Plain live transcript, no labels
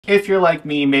If you're like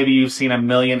me, maybe you've seen a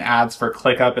million ads for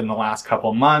ClickUp in the last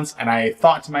couple months, and I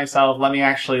thought to myself, let me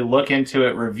actually look into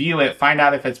it, review it, find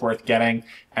out if it's worth getting,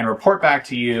 and report back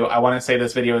to you. I want to say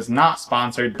this video is not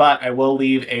sponsored, but I will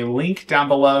leave a link down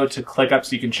below to ClickUp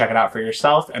so you can check it out for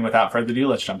yourself. And without further ado,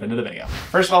 let's jump into the video.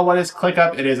 First of all, what is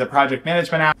ClickUp? It is a project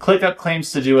management app. ClickUp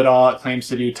claims to do it all. It claims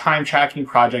to do time tracking,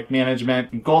 project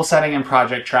management, goal setting and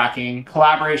project tracking,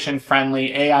 collaboration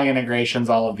friendly, AI integrations,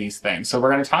 all of these things. So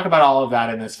we're going to talk about all of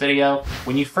that in this video.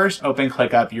 When you first open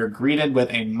ClickUp, you're greeted with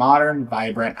a modern,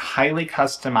 vibrant, highly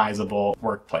customizable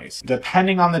workplace.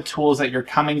 Depending on the tools that you're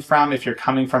coming from, if you're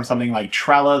coming from something like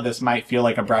Trello, this might feel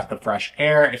like a breath of fresh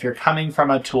air. If you're coming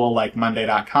from a tool like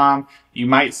Monday.com, you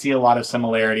might see a lot of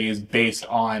similarities based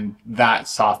on that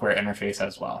software interface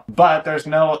as well. But there's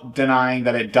no denying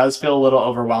that it does feel a little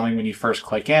overwhelming when you first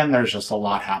click in. There's just a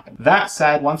lot happening. That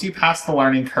said, once you pass the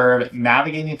learning curve,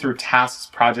 navigating through tasks,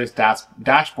 projects,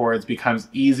 dashboards becomes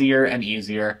easier and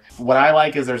easier. What I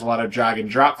like is there's a lot of drag and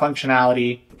drop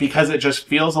functionality, because it just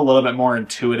feels a little bit more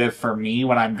intuitive for me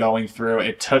when I'm going through.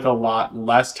 It took a lot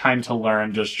less time to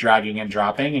learn just dragging and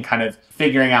dropping and kind of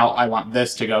figuring out I want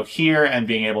this to go here, and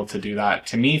being able to do that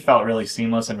to me felt really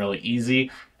seamless and really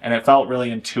easy. And it felt really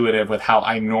intuitive with how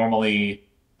I normally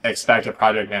expect a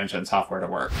project management software to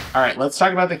work. All right, let's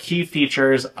talk about the key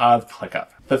features of ClickUp.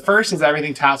 The first is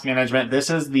everything task management. This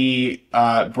is the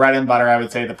bread and butter, I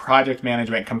would say, the project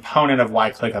management component of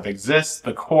why ClickUp exists,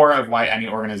 the core of why any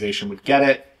organization would get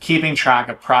it. Keeping track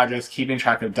of projects, keeping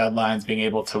track of deadlines, being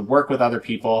able to work with other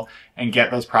people and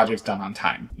get those projects done on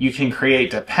time. You can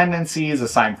create dependencies,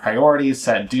 assign priorities,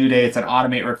 set due dates, and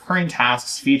automate recurring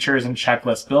tasks. Features and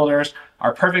checklist builders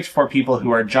are perfect for people who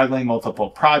are juggling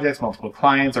multiple projects, multiple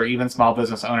clients, or even small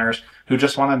business owners who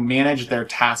just want to manage their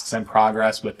tasks and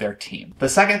progress with their team. The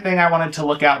second thing I wanted to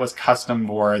look at was custom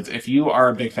boards. If you are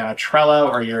a big fan of Trello,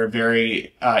 or you're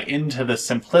very into the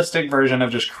simplistic version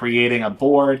of just creating a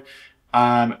board,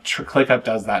 ClickUp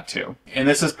does that too. And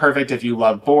this is perfect if you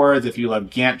love boards, if you love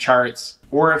Gantt charts,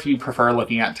 or if you prefer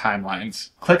looking at timelines.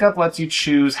 ClickUp lets you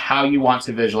choose how you want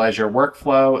to visualize your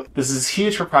workflow. This is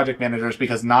huge for project managers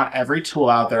because not every tool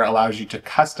out there allows you to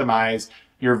customize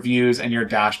your views and your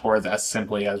dashboards as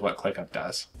simply as what ClickUp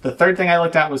does. The third thing I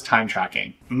looked at was time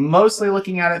tracking. Mostly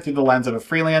looking at it through the lens of a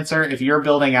freelancer. If you're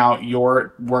building out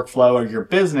your workflow or your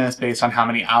business based on how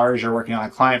many hours you're working on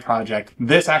a client project,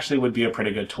 this actually would be a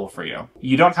pretty good tool for you.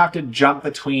 You don't have to jump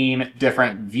between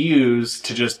different views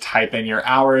to just type in your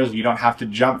hours. You don't have to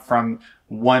jump from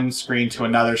one screen to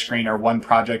another screen, or one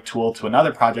project tool to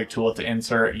another project tool to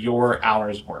insert your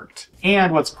hours worked.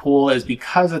 And what's cool is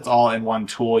because it's all in one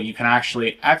tool, you can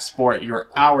actually export your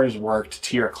hours worked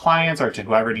to your clients or to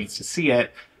whoever needs to see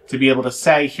it, to be able to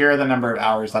say, here are the number of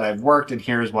hours that I've worked and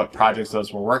here's what projects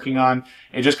those we're working on.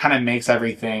 It just kind of makes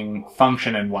everything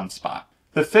function in one spot.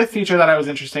 The fifth feature that I was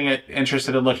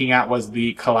interested in looking at was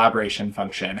the collaboration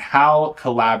function. How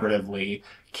collaboratively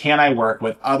can I work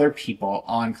with other people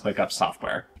on ClickUp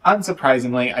software?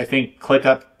 Unsurprisingly, I think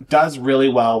ClickUp does really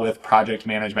well with project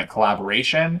management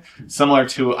collaboration, similar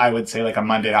to, I would say, like a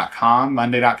Monday.com.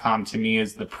 Monday.com to me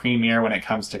is the premier when it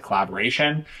comes to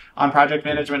collaboration on project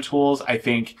management tools. I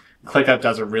think ClickUp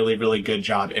does a really, really good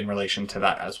job in relation to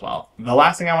that as well. The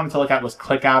last thing I wanted to look at was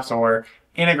ClickApps, or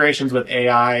integrations with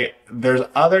AI. There's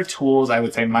other tools. I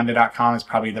would say Monday.com is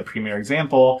probably the premier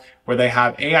example, where they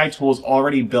have AI tools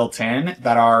already built in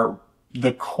that are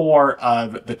the core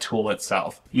of the tool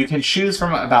itself. You can choose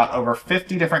from about over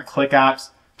 50 different ClickApps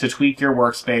to tweak your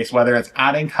workspace, whether it's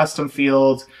adding custom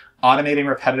fields, automating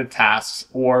repetitive tasks,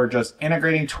 or just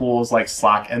integrating tools like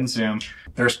Slack and Zoom.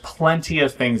 There's plenty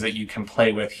of things that you can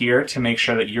play with here to make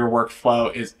sure that your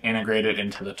workflow is integrated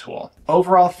into the tool.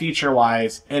 Overall,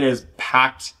 feature-wise, it is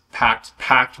packed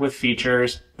with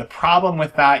features. The problem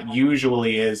with that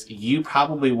usually is you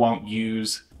probably won't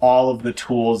use all of the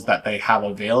tools that they have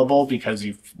available because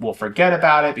you will forget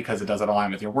about it because it doesn't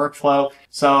align with your workflow.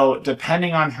 So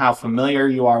depending on how familiar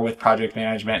you are with project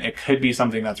management, it could be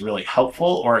something that's really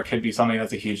helpful, or it could be something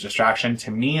that's a huge distraction.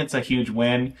 To me, it's a huge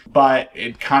win, but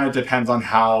it kind of depends on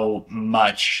how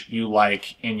much you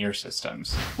like in your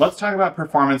systems. Let's talk about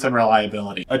performance and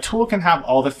reliability. A tool can have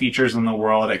all the features in the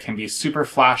world. It can be super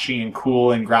flashy and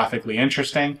cool and graphically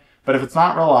interesting, but if it's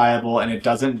not reliable and it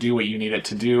doesn't do what you need it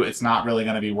to do, it's not really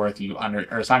going to be worth you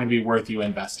it's not going to be worth you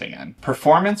investing in.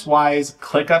 Performance-wise,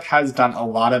 ClickUp has done a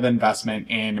lot of investment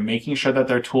in making sure that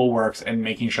their tool works and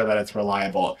making sure that it's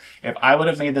reliable. If I would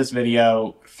have made this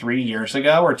video 3 years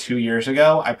ago or 2 years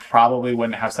ago, I probably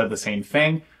wouldn't have said the same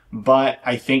thing, but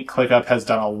I think ClickUp has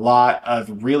done a lot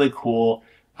of really cool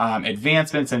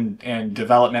advancements and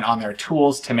development on their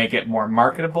tools to make it more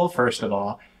marketable, first of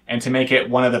all, and to make it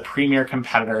one of the premier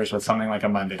competitors with something like a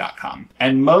Monday.com.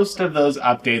 And most of those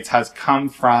updates has come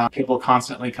from people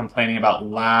constantly complaining about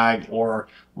lag or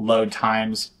load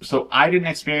times. So I didn't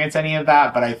experience any of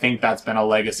that, but I think that's been a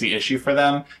legacy issue for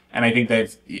them. And I think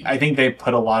they've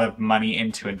put a lot of money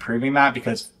into improving that,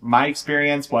 because my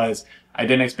experience was I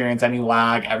didn't experience any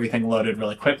lag. Everything loaded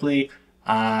really quickly.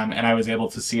 And I was able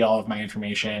to see all of my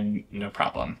information, no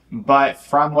problem. But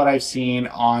from what I've seen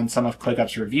on some of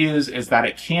ClickUp's reviews is that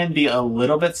it can be a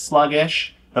little bit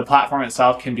sluggish. The platform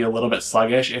itself can be a little bit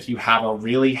sluggish if you have a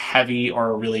really heavy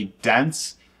or a really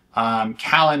dense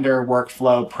calendar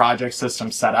workflow project system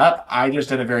set up. I just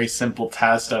did a very simple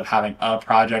test of having a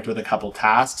project with a couple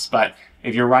tasks, but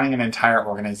if you're running an entire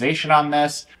organization on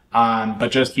this, but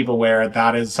just keep aware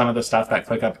that is some of the stuff that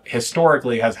ClickUp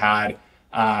historically has had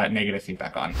negative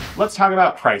feedback on. Let's talk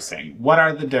about pricing. What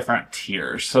are the different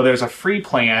tiers? So there's a free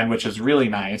plan, which is really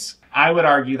nice. I would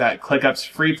argue that ClickUp's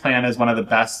free plan is one of the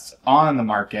best on the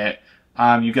market.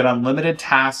 You get unlimited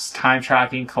tasks, time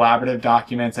tracking, collaborative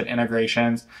documents, and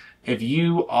integrations. If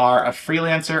you are a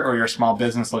freelancer or you're a small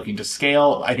business looking to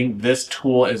scale, I think this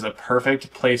tool is a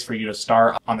perfect place for you to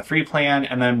start on the free plan.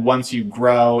 And then once you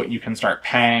grow, you can start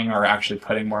paying or actually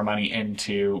putting more money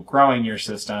into growing your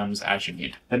systems as you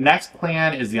need. The next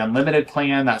plan is the unlimited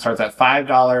plan that starts at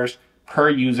 $5 per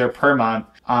user per month.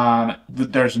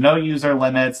 There's no user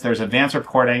limits. There's advanced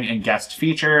reporting and guest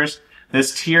features.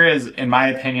 This tier is, in my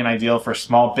opinion, ideal for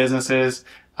small businesses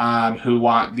who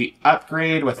want the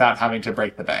upgrade without having to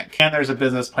break the bank. And there's a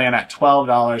business plan at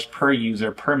 $12 per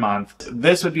user per month.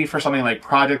 This would be for something like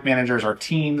project managers or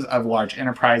teams of large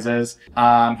enterprises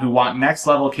who want next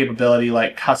level capability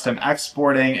like custom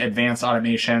exporting, advanced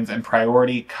automations, and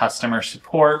priority customer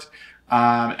support.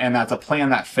 And that's a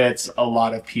plan that fits a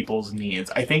lot of people's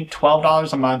needs. I think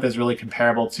 $12 a month is really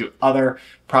comparable to other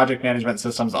project management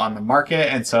systems on the market.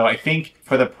 And so I think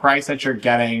for the price that you're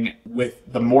getting,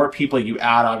 with the more people you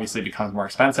add, obviously it becomes more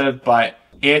expensive. But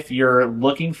if you're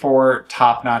looking for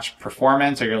top-notch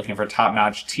performance or you're looking for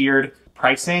top-notch tiered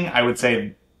pricing, I would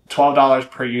say $12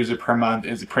 per user per month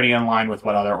is pretty in line with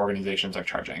what other organizations are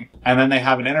charging. And then they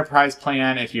have an enterprise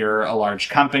plan. If you're a large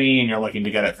company and you're looking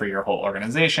to get it for your whole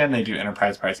organization, they do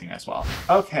enterprise pricing as well.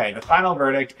 Okay, the final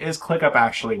verdict, is ClickUp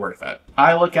actually worth it?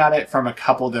 I look at it from a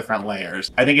couple different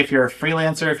layers. I think if you're a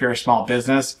freelancer, if you're a small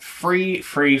business, free,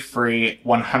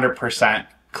 100%.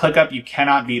 ClickUp, you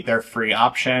cannot beat their free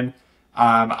option.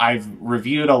 I've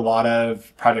reviewed a lot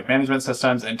of project management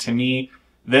systems, and to me,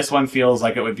 this one feels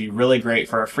like it would be really great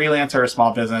for a freelancer or a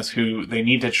small business who they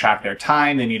need to track their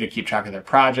time, they need to keep track of their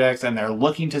projects, and they're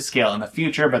looking to scale in the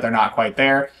future, but they're not quite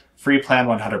there. Free plan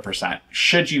 100%.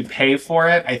 Should you pay for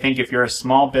it? I think if you're a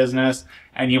small business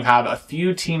and you have a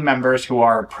few team members who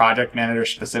are project managers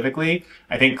specifically,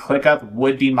 I think ClickUp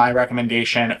would be my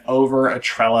recommendation over a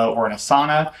Trello or an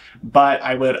Asana. But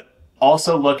I would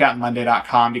also look at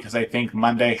Monday.com, because I think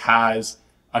Monday has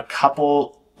a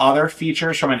couple other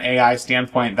features from an AI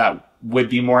standpoint that would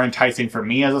be more enticing for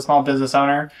me as a small business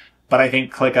owner, but I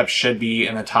think ClickUp should be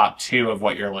in the top 2 of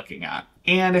what you're looking at.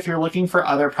 And if you're looking for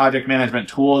other project management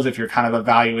tools, if you're kind of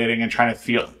evaluating and trying to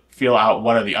feel out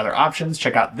what are the other options,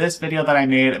 check out this video that I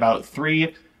made about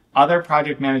 3 other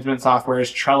project management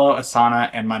softwares: Trello, Asana,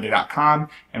 and Monday.com.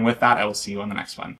 And with that, I will see you on the next one.